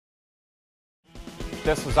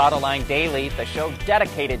This was Autoline Daily, the show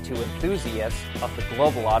dedicated to enthusiasts of the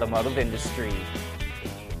global automotive industry.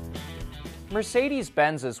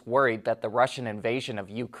 Mercedes-Benz is worried that the Russian invasion of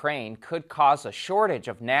Ukraine could cause a shortage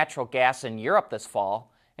of natural gas in Europe this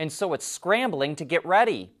fall, and so it's scrambling to get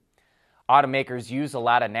ready. Automakers use a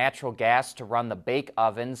lot of natural gas to run the bake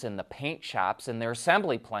ovens and the paint shops in their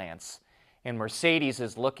assembly plants. And Mercedes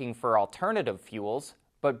is looking for alternative fuels,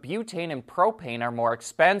 but butane and propane are more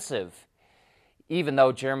expensive. Even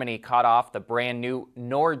though Germany cut off the brand new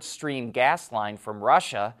Nord Stream gas line from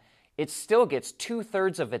Russia, it still gets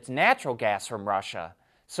 2/3 of its natural gas from Russia.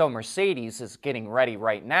 So Mercedes is getting ready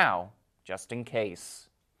right now, just in case.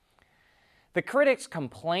 The critics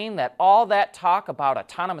complain that all that talk about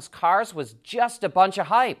autonomous cars was just a bunch of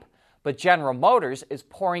hype, but General Motors is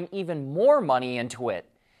pouring even more money into it.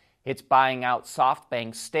 It's buying out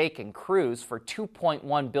SoftBank's stake in Cruise for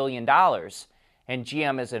 $2.1 billion, and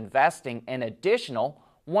GM is investing an additional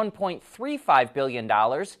 $1.35 billion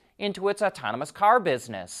into its autonomous car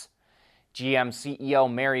business. GM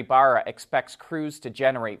CEO Mary Barra expects Cruise to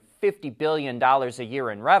generate $50 billion a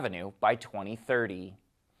year in revenue by 2030.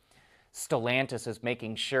 Stellantis is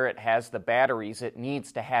making sure it has the batteries it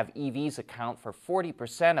needs to have EVs account for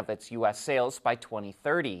 40% of its U.S. sales by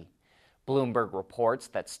 2030. Bloomberg reports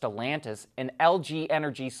that Stellantis and LG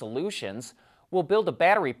Energy Solutions will build a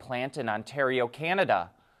battery plant in Ontario,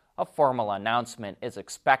 Canada. A formal announcement is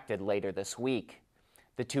expected later this week.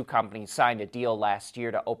 The two companies signed a deal last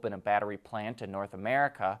year to open a battery plant in North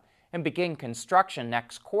America and begin construction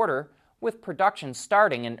next quarter, with production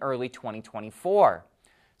starting in early 2024.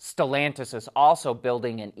 Stellantis is also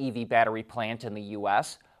building an EV battery plant in the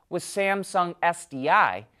U.S. with Samsung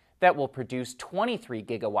SDI that will produce 23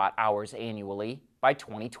 gigawatt-hours annually by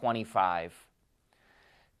 2025.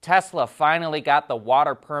 Tesla finally got the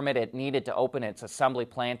water permit it needed to open its assembly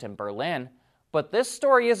plant in Berlin, but this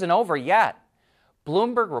story isn't over yet.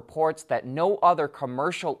 Bloomberg reports that no other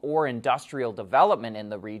commercial or industrial development in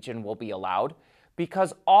the region will be allowed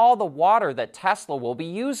because all the water that Tesla will be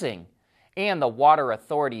using. And the water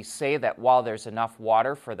authorities say that while there's enough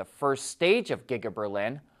water for the first stage of Giga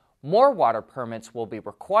Berlin, more water permits will be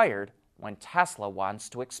required when Tesla wants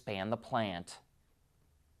to expand the plant.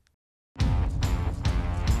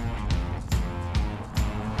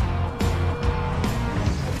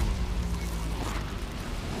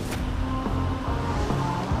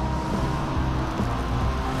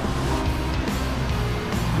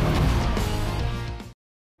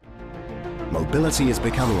 Mobility is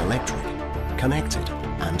becoming electric, connected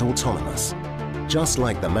and autonomous, just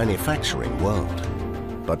like the manufacturing world.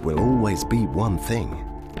 But will always be one thing: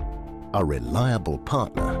 a reliable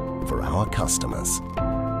partner for our customers.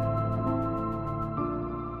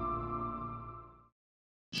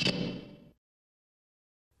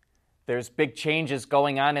 There's big changes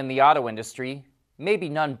going on in the auto industry, maybe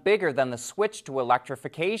none bigger than the switch to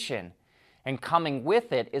electrification. And coming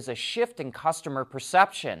with it is a shift in customer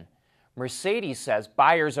perception. Mercedes says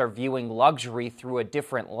buyers are viewing luxury through a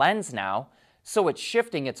different lens now, so it's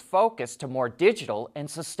shifting its focus to more digital and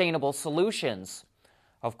sustainable solutions.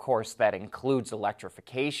 Of course, that includes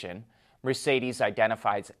electrification. Mercedes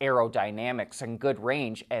identifies aerodynamics and good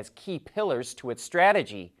range as key pillars to its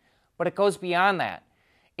strategy, but it goes beyond that.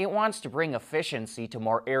 It wants to bring efficiency to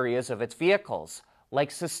more areas of its vehicles,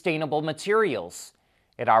 like sustainable materials.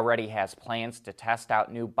 It already has plans to test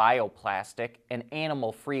out new bioplastic and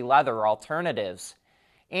animal-free leather alternatives.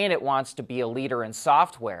 And it wants to be a leader in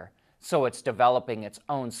software, so it's developing its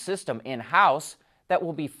own system in-house that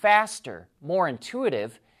will be faster, more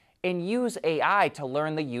intuitive, and use AI to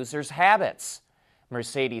learn the user's habits.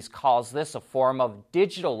 Mercedes calls this a form of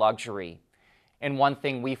digital luxury. And one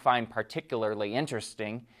thing we find particularly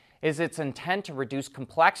interesting is its intent to reduce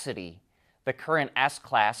complexity. The current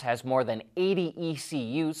S-Class has more than 80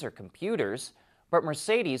 ECUs or computers, but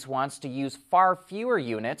Mercedes wants to use far fewer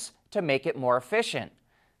units to make it more efficient.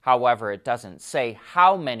 However, it doesn't say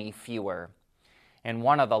how many fewer. And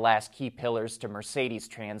one of the last key pillars to Mercedes'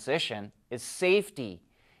 transition is safety.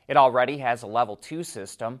 It already has a Level 2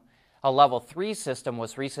 system. A Level 3 system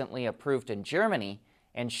was recently approved in Germany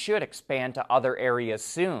and should expand to other areas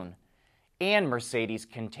soon. And Mercedes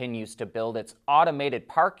continues to build its automated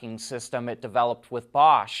parking system it developed with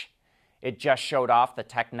Bosch. It just showed off the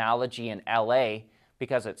technology in LA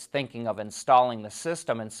because it's thinking of installing the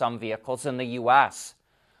system in some vehicles in the US.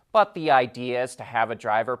 But the idea is to have a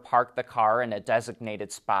driver park the car in a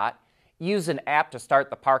designated spot, use an app to start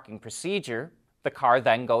the parking procedure, the car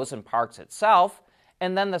then goes and parks itself,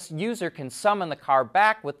 and then the user can summon the car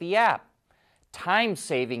back with the app.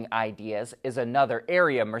 Time-saving ideas is another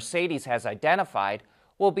area Mercedes has identified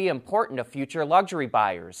will be important to future luxury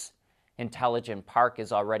buyers. Intelligent Park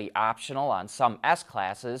is already optional on some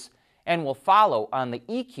S-classes and will follow on the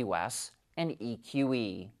EQS and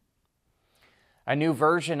EQE. A new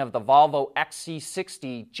version of the Volvo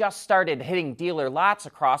XC60 just started hitting dealer lots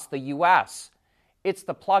across the U.S. It's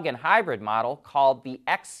the plug-in hybrid model called the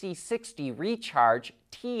XC60 Recharge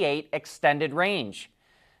T8 Extended Range.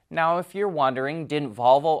 Now, if you're wondering, didn't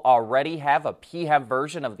Volvo already have a PHEV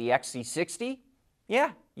version of the XC60?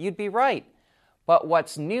 Yeah, you'd be right. But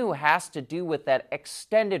what's new has to do with that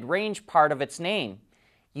extended range part of its name.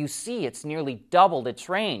 You see, it's nearly doubled its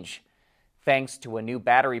range. Thanks to a new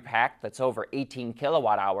battery pack that's over 18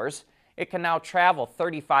 kilowatt hours, it can now travel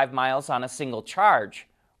 35 miles on a single charge,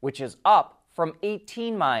 which is up from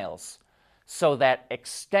 18 miles. So that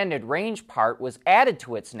extended range part was added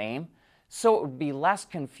to its name, so it would be less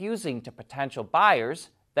confusing to potential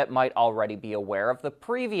buyers that might already be aware of the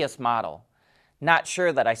previous model. Not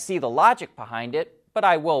sure that I see the logic behind it, but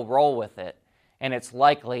I will roll with it, and it's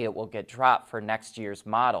likely it will get dropped for next year's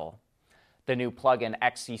model. The new plug-in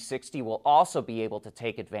XC60 will also be able to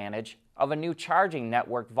take advantage of a new charging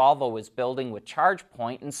network Volvo is building with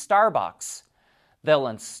ChargePoint and Starbucks. They'll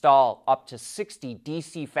install up to 60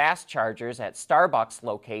 DC fast chargers at Starbucks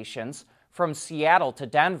locations from Seattle to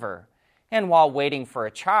Denver. And while waiting for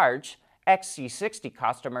a charge, XC60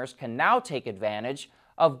 customers can now take advantage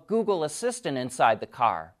of Google Assistant inside the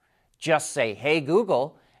car. Just say, "Hey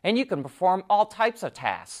Google," and you can perform all types of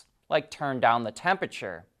tasks, like turn down the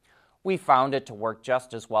temperature. We found it to work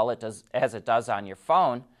just as well as it does on your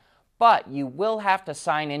phone, but you will have to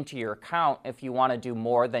sign into your account if you want to do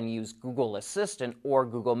more than use Google Assistant or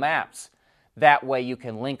Google Maps. That way you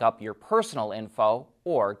can link up your personal info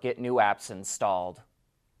or get new apps installed.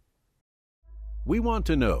 We want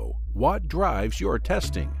to know what drives your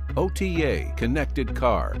testing. OTA, connected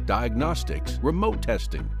car, diagnostics, remote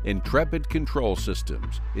testing. Intrepid Control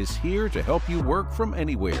Systems is here to help you work from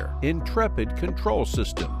anywhere. Intrepid Control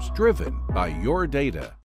Systems, driven by your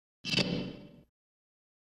data.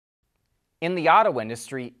 In the auto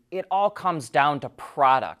industry, it all comes down to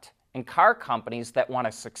product, and car companies that want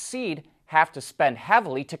to succeed have to spend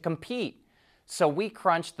heavily to compete. So we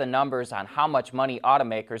crunched the numbers on how much money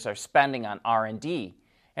automakers are spending on R&D,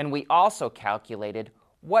 and we also calculated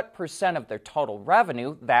what % of their total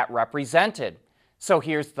revenue that represented. So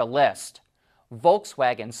here's the list.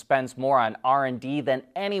 Volkswagen spends more on R&D than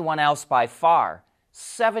anyone else by far,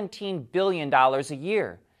 $17 billion a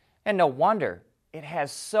year. And no wonder, it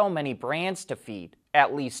has so many brands to feed,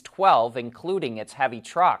 at least 12, including its heavy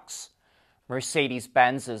trucks.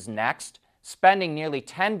 Mercedes-Benz is next, spending nearly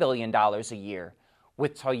 $10 billion a year,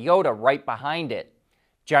 with Toyota right behind it.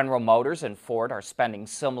 General Motors and Ford are spending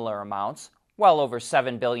similar amounts, well over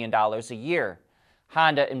 $7 billion a year.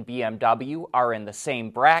 Honda and BMW are in the same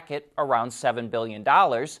bracket, around $7 billion,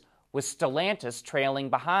 with Stellantis trailing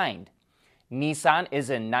behind. Nissan is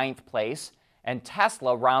in 9th place, and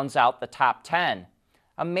Tesla rounds out the top 10.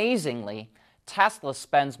 Amazingly, Tesla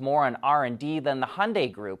spends more on R&D than the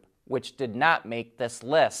Hyundai Group, which did not make this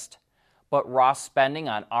list. But raw spending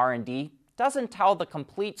on R&D doesn't tell the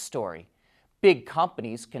complete story. Big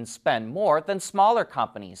companies can spend more than smaller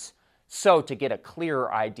companies. So to get a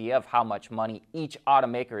clearer idea of how much money each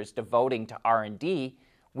automaker is devoting to R&D,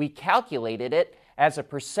 we calculated it as a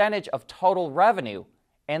percentage of total revenue,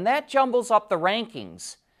 and that jumbles up the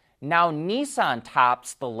rankings. Now Nissan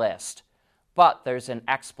tops the list, but there's an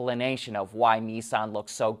explanation of why Nissan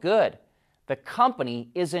looks so good. The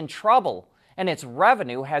company is in trouble, and its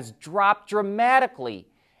revenue has dropped dramatically,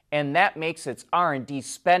 and that makes its R&D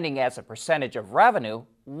spending as a percentage of revenue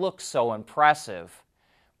look so impressive.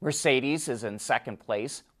 Mercedes is in 2nd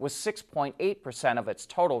place with 6.8% of its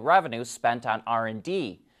total revenue spent on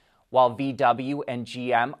R&D, while VW and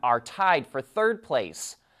GM are tied for 3rd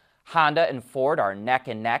place. Honda and Ford are neck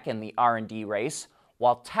and neck in the R&D race,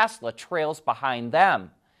 while Tesla trails behind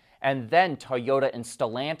them. And then Toyota and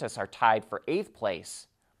Stellantis are tied for 8th place.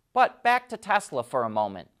 But back to Tesla for a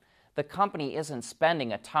moment. The company isn't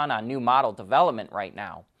spending a ton on new model development right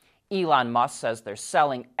now. Elon Musk says they're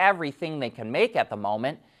selling everything they can make at the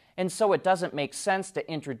moment, and so it doesn't make sense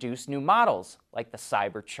to introduce new models like the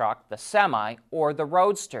Cybertruck, the Semi, or the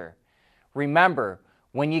Roadster. Remember,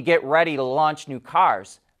 when you get ready to launch new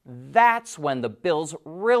cars, that's when the bills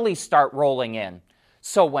really start rolling in.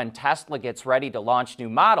 So when Tesla gets ready to launch new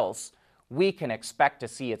models, we can expect to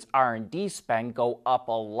see its R&D spend go up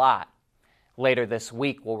a lot. Later this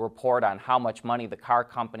week, we'll report on how much money the car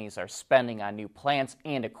companies are spending on new plants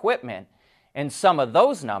and equipment, and some of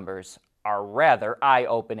those numbers are rather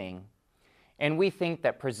eye-opening. And we think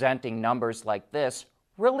that presenting numbers like this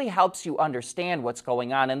really helps you understand what's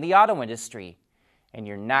going on in the auto industry. And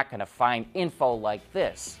you're not going to find info like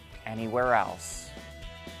this anywhere else.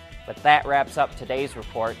 But that wraps up today's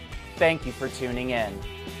report. Thank you for tuning in.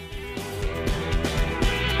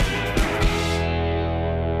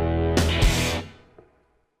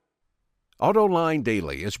 AutoLine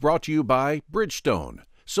Daily is brought to you by Bridgestone,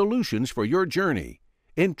 solutions for your journey,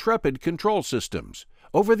 Intrepid Control Systems,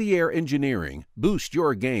 over-the-air engineering, boost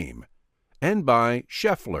your game, and by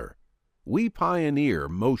Schaeffler, we pioneer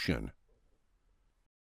motion.